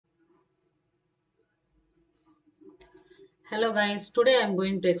Hello guys, today I am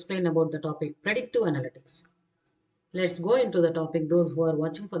going to explain about the topic predictive analytics. Let's go into the topic. Those who are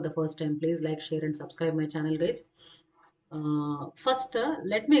watching for the first time, please like, share and subscribe my channel guys. First,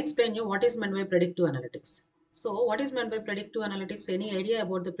 let me explain you what is meant by predictive analytics. So what is meant by predictive analytics? Any idea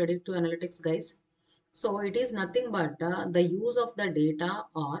about the predictive analytics guys? So it is nothing but the use of the data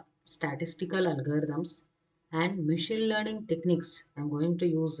or statistical algorithms and machine learning techniques. I'm going to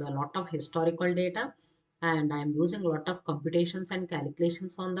use a lot of historical data and I'm using a lot of computations and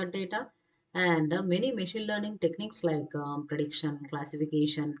calculations on the data and many machine learning techniques like prediction,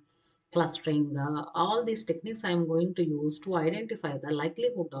 classification, clustering, all these techniques I'm going to use to identify the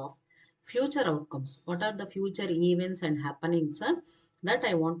likelihood of future outcomes. What are the future events and happenings that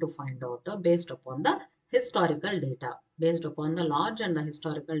I want to find out based upon the historical data. Based upon the large and the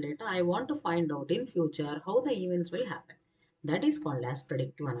historical data, I want to find out in future how the events will happen. That is called as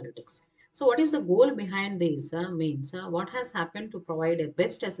predictive analytics. So what is the goal behind this means what has happened to provide a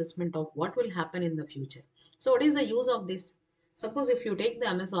best assessment of what will happen in the future. So what is the use of this? Suppose if you take the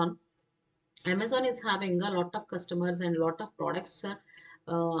Amazon is having a lot of customers and lot of products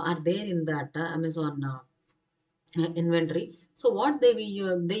are there in that Amazon inventory. So what they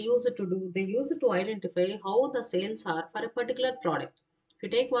use it to do, they use it to identify how the sales are for a particular product. If you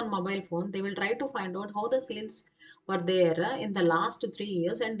take one mobile phone, they will try to find out how the sales were there in the last 3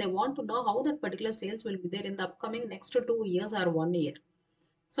 years, and they want to know how that particular sales will be there in the upcoming next 2 years or 1 year.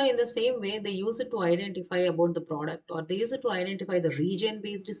 So in the same way, they use it to identify about the product, or they use it to identify the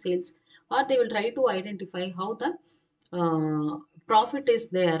region-based sales, or they will try to identify how the profit is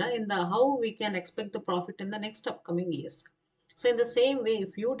there in the how we can expect the profit in the next upcoming years. So in the same way,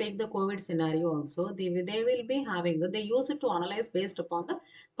 if you take the COVID scenario also, they will be having, they use it to analyze based upon the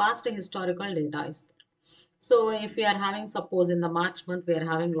past historical data is there. So if we are having, suppose in the March month, we are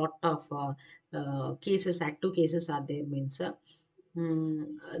having lot of cases, active cases are there means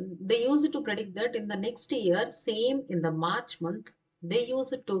they use it to predict that in the next year, same in the March month, they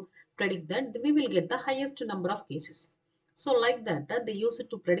use it to predict that we will get the highest number of cases. So like that, they use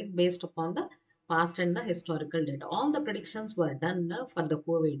it to predict based upon the past and the historical data. All the predictions were done for the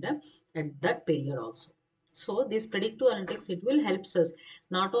COVID at that period also. So this predictive analytics, it will helps us.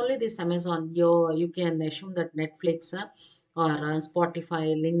 Not only this Amazon, you can assume that Netflix or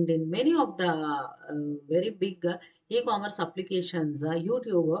Spotify, LinkedIn, many of the very big e-commerce applications,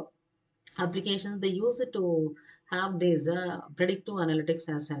 YouTube applications, they use it to have this predictive analytics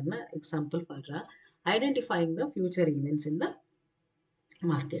as an example for identifying the future events in the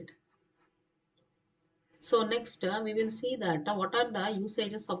market. So next we will see that what are the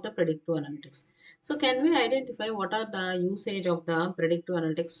usages of the predictive analytics. So can we identify what are the usage of the predictive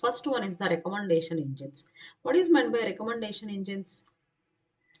analytics? First one is the recommendation engines. What is meant by recommendation engines?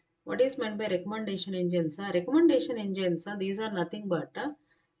 What is meant by recommendation engines? Recommendation engines, these are nothing but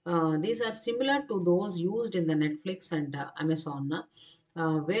these are similar to those used in the Netflix and Amazon,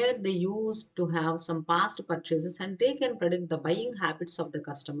 where they used to have some past purchases and they can predict the buying habits of the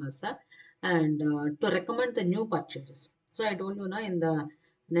customers and to recommend the new purchases. So I told you now in the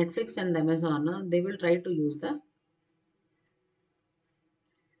Netflix and Amazon, they will try to use the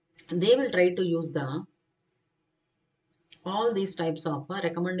all these types of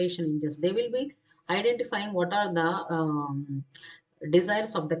recommendation engines. They will be identifying what are the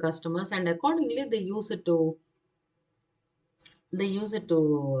desires of the customers, and accordingly they use it to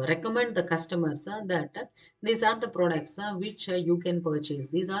recommend the customers that these are the products which you can purchase.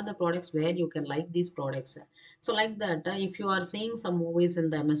 These are the products where you can like these products. So like that, if you are seeing some movies in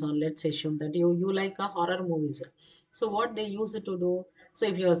the Amazon, let's assume that you like a horror movies. So what they use it to do? So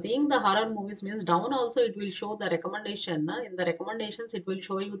if you are seeing the horror movies means down also it will show the recommendation. In the recommendations, it will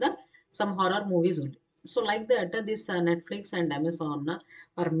show you the some horror movies only. So like that, this Netflix and Amazon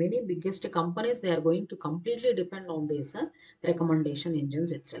are many biggest companies. They are going to completely depend on this recommendation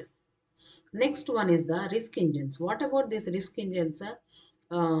engines itself. Next one is the risk engines. What about these risk engines?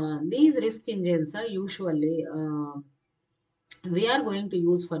 These risk engines are usually we are going to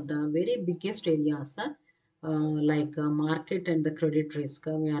use for the very biggest areas like market and the credit risk.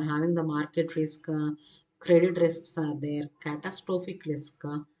 We are having the market risk, credit risks are there, catastrophic risk,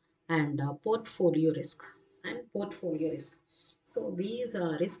 and portfolio risk and portfolio risk. So these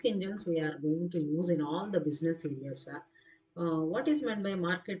risk engines we are going to use in all the business areas. What is meant by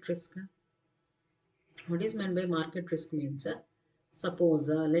market risk? What is meant by market risk means, suppose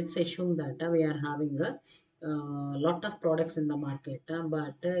let's assume that we are having a lot of products in the market,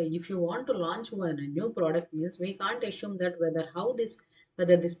 but if you want to launch one a new product means we can't assume that whether how this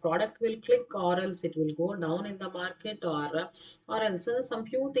whether this product will click or else it will go down in the market, or else some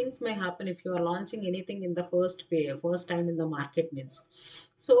few things may happen if you are launching anything in the first time in the market means.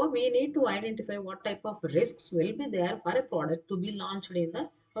 So we need to identify what type of risks will be there for a product to be launched in the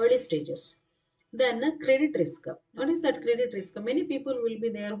early stages. Then credit risk. What is that credit risk? Many people will be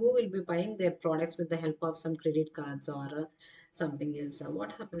there who will be buying their products with the help of some credit cards or something else.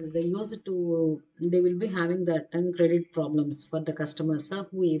 What happens? They will be having that credit problems for the customers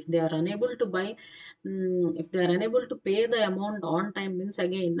who, if they are unable to buy, if they are unable to pay the amount on time, means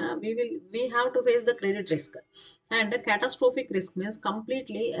again we have to face the credit risk. And catastrophic risk means complete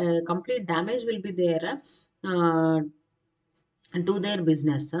damage will be there. To their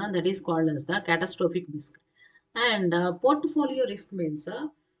business, that is called as the catastrophic risk. And portfolio risk means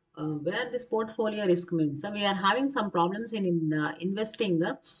where this portfolio risk means we are having some problems in investing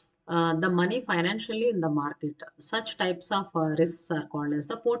the money financially in the market. Such types of risks are called as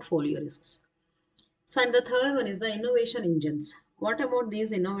the portfolio risks. So, and the third one is the innovation engines. What about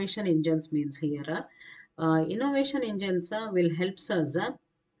these innovation engines means here? Innovation engines will help us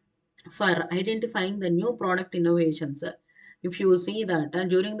for identifying the new product innovations. If you see that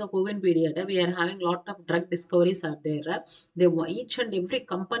during the COVID period, we are having lot of drug discoveries are there. Each and every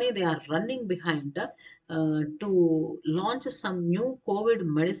company they are running behind to launch some new COVID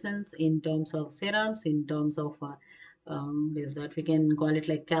medicines in terms of serums, in terms of is that we can call it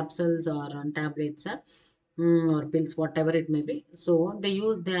like capsules or tablets. Or pills, whatever it may be. So they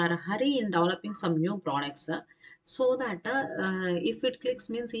are hurry in developing some new products. So that if it clicks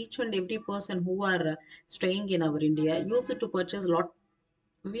means each and every person who are staying in our India used to purchase lot,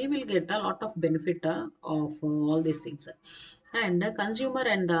 we will get a lot of benefit of all these things. And consumer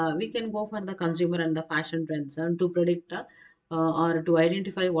and we can go for the consumer and the fashion trends to predict or to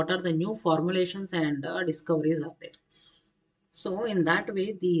identify what are the new formulations and discoveries are there. So in that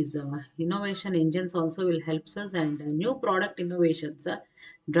way, these innovation engines also will help us, and new product innovations,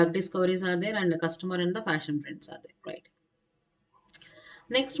 drug discoveries are there, and the customer and the fashion trends are there, right?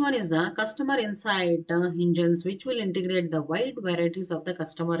 Next one is the customer insight engines, which will integrate the wide varieties of the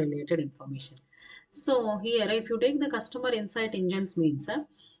customer related information. So here, if you take the customer insight engines means uh,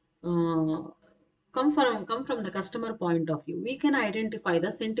 come from the customer point of view, we can identify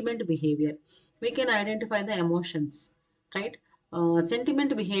the sentiment behavior, we can identify the emotions, right?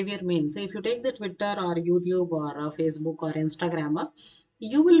 Sentiment behavior means if you take the Twitter or YouTube or Facebook or Instagram,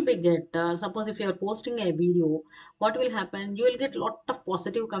 you will be get suppose if you are posting a video, what will happen? You will get lot of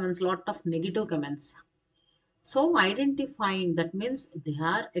positive comments, lot of negative comments. So identifying that means they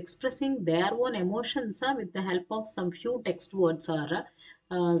are expressing their own emotions with the help of some few text words or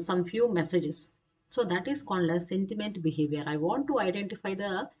some few messages. So that is called as sentiment behavior. I want to identify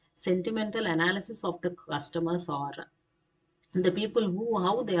the sentimental analysis of the customers or the people who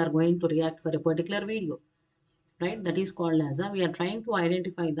how they are going to react for a particular video, right? That is called as we are trying to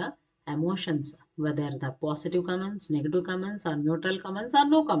identify the emotions, whether the positive comments, negative comments, or neutral comments, or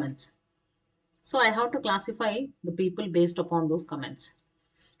no comments. So I have to classify the people based upon those comments.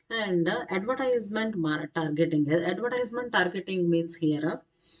 And targeting. Advertisement targeting means here.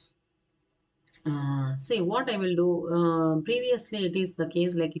 See what I will do. Previously, it is the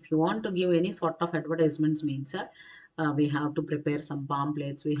case like if you want to give any sort of advertisements means we have to prepare some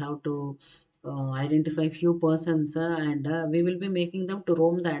pamphlets. We have to identify few persons and we will be making them to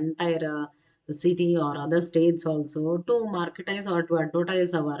roam the entire city or other states also to marketize or to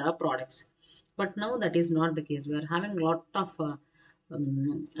advertise our products. But now that is not the case. We are having lot of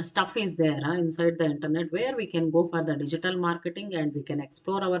stuff is there inside the internet where we can go for the digital marketing and we can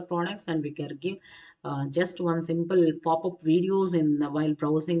explore our products and we can give just one simple pop-up videos while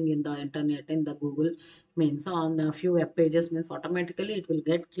browsing in the internet in the Google means on the few web pages means automatically it will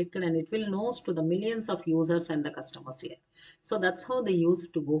get clicked and it will knows to the millions of users and the customers here. So that's how they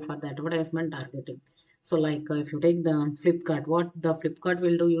used to go for the advertisement targeting. So like if you take the Flipkart, what the Flipkart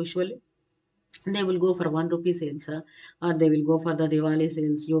will do usually, they will go for 1 rupee sales or they will go for the Diwali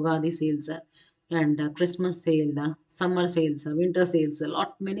sales, Yogadi sales and Christmas sale, summer sales, winter sales, a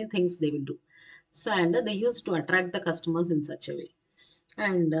lot many things they will do. So and they used to attract the customers in such a way.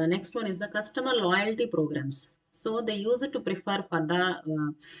 And next one is the customer loyalty programs. So they use it to prefer for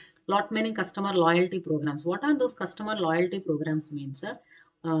the lot many customer loyalty programs. What are those customer loyalty programs means?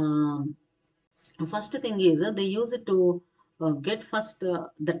 Um First thing is they use it to get first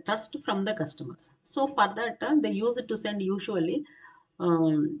the trust from the customers. So for that they use it to send usually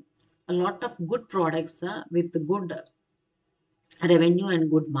a lot of good products with good revenue and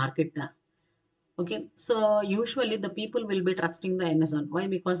good market. Okay, so usually the people will be trusting the Amazon. Why?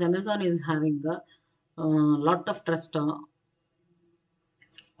 Because Amazon is having a lot of trust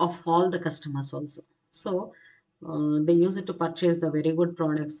of all the customers also. So they use it to purchase the very good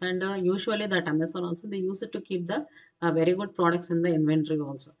products, and usually that Amazon also they use it to keep the very good products in the inventory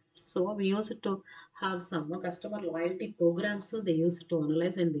also. So we use it to have some customer loyalty programs. So they use it to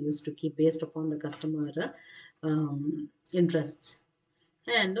analyze and they use to keep based upon the customer interests.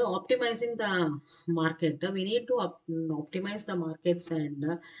 And optimizing the market, we need to optimize the markets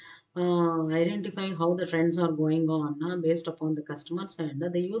and identify how the trends are going on based upon the customers, and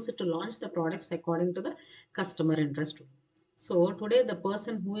they use it to launch the products according to the customer interest. So today the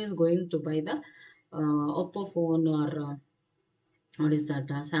person who is going to buy the Oppo phone or what is that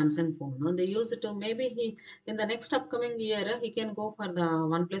Samsung phone, no? They use it to maybe he in the next upcoming year he can go for the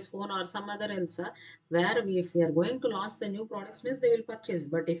OnePlus phone or some other else where if we are going to launch the new products means they will purchase.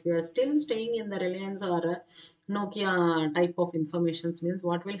 But if we are still staying in the Reliance or Nokia type of informations means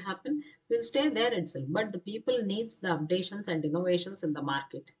what will happen, we'll stay there itself. But the people needs the updations and innovations in the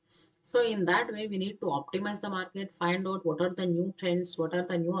market. So in that way we need to optimize the market, find out what are the new trends, what are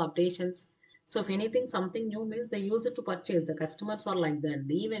the new updations. So if anything, something new means they use it to purchase. The customers are like that.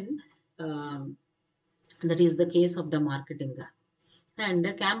 Even that is the case of the marketing. And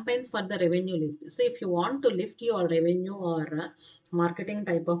campaigns for the revenue lift. So if you want to lift your revenue or marketing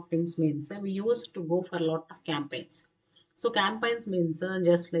type of things means we used to go for a lot of campaigns. So campaigns means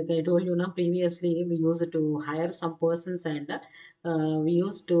just like I told you now previously, we used to hire some persons and we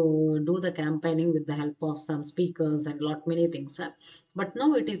used to do the campaigning with the help of some speakers and lot many things. But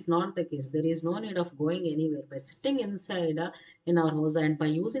now it is not the case. There is no need of going anywhere. By sitting inside in our house and by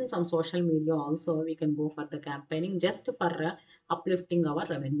using some social media also, we can go for the campaigning just for uplifting our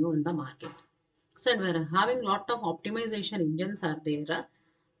revenue in the market. So we're having lot of optimization engines are there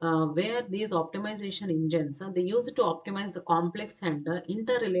where these optimization engines they use it to optimize the complex and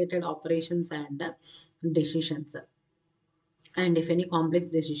interrelated operations and decisions. And if any complex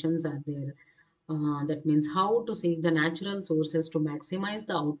decisions are there, that means how to seek the natural sources to maximize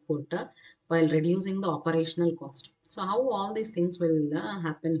the output while reducing the operational cost. So how all these things will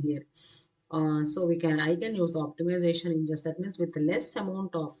happen here. So I can use the optimization in just that means with less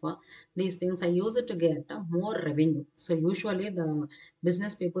amount of these things I use it to get more revenue. So usually the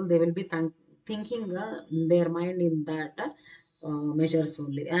business people they will be thinking their mind in that measures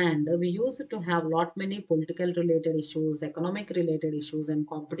only, and we use it to have lot many political related issues, economic related issues, and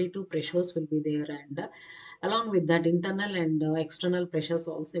competitive pressures will be there, and along with that internal and external pressures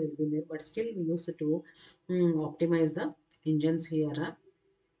also will be there, but still we use it to optimize the engines here.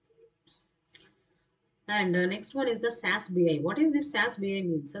 And next one is the SaaS BI. What is this SaaS BI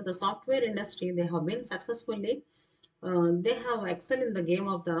means? The software industry, they have been successfully, they have excelled in the game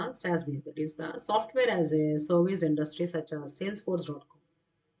of the SaaS BI. That is the software as a service industry such as Salesforce.com.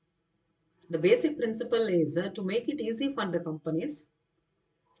 The basic principle is to make it easy for the companies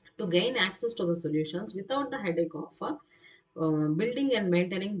to gain access to the solutions without the headache of building and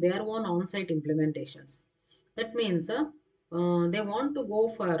maintaining their own on-site implementations. That means they want to go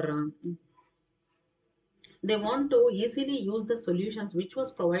for they want to easily use the solutions which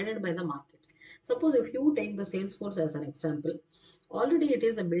was provided by the market. Suppose if you take the Salesforce as an example, already it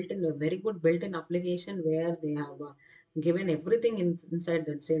is a built-in, a very good built-in application where they have given everything inside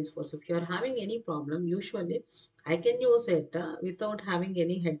that Salesforce. If you are having any problem, usually I can use it without having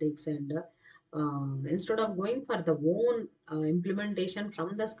any headaches, and instead of going for the own implementation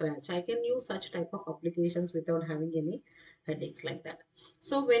from the scratch, I can use such type of applications without having any headaches like that.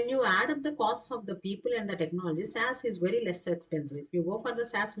 So when you add up the costs of the people and the technology, SaaS is very less expensive. If you go for the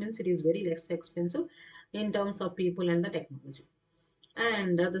SaaS means it is very less expensive in terms of people and the technology.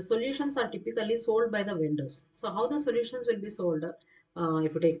 And the solutions are typically sold by the vendors. So how the solutions will be sold?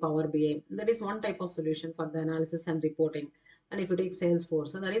 If you take Power BI, that is one type of solution for the analysis and reporting. And if you take Salesforce,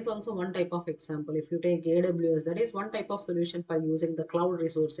 so that is also one type of example. If you take AWS, that is one type of solution for using the cloud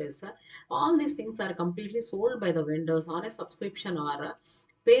resources. All these things are completely sold by the vendors on a subscription or a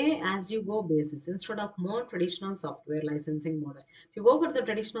pay as you go basis instead of more traditional software licensing model. If you go for the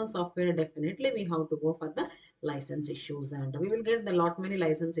traditional software, definitely we have to go for the license issues, and we will get the lot many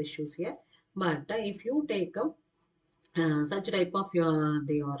license issues here. But if you take such type of your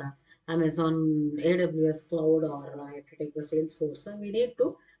Amazon AWS cloud, or if you take the Salesforce, we need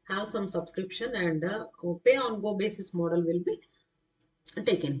to have some subscription, and pay on go basis model will be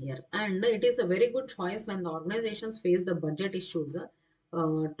taken here. And it is a very good choice when the organizations face the budget issues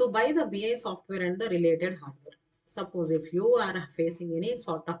to buy the BI software and the related hardware. Suppose if you are facing any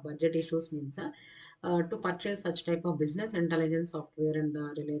sort of budget issues means to purchase such type of business intelligence software and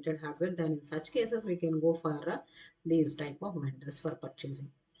the related hardware, then in such cases we can go for these type of vendors for purchasing.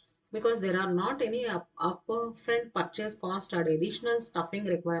 because there are not any upfront purchase cost or additional stuffing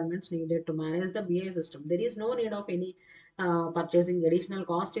requirements needed to manage the BI system. There is no need of any purchasing. Additional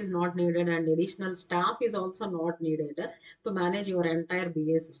cost is not needed, and additional staff is also not needed to manage your entire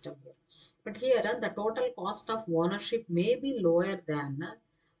BI system here. But here, the total cost of ownership may be lower than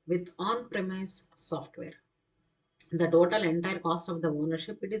with on-premise software. The total entire cost of the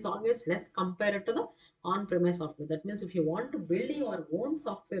ownership, it is always less compared to the on-premise software. That means if you want to build your own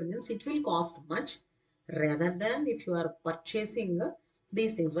software, means it will cost much rather than if you are purchasing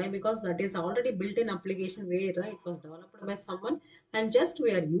these things. Why? Because that is already built in application where it was developed by someone, and just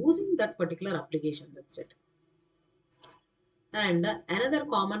we are using that particular application. That's it. And another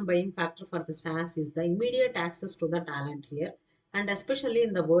common buying factor for the SaaS is the immediate access to the talent here. And especially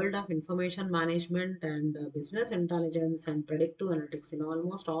in the world of information management and business intelligence and predictive analytics, in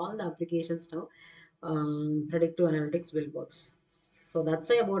almost all the applications now, predictive analytics will works. So that's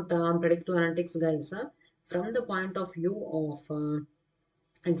it about predictive analytics, guys. From the point of view of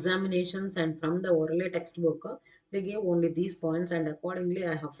examinations and from the oral textbook, they gave only these points, and accordingly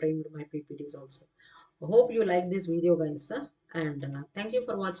I have framed my PPTs also. Hope you like this video, guys, and thank you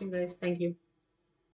for watching, guys. Thank you.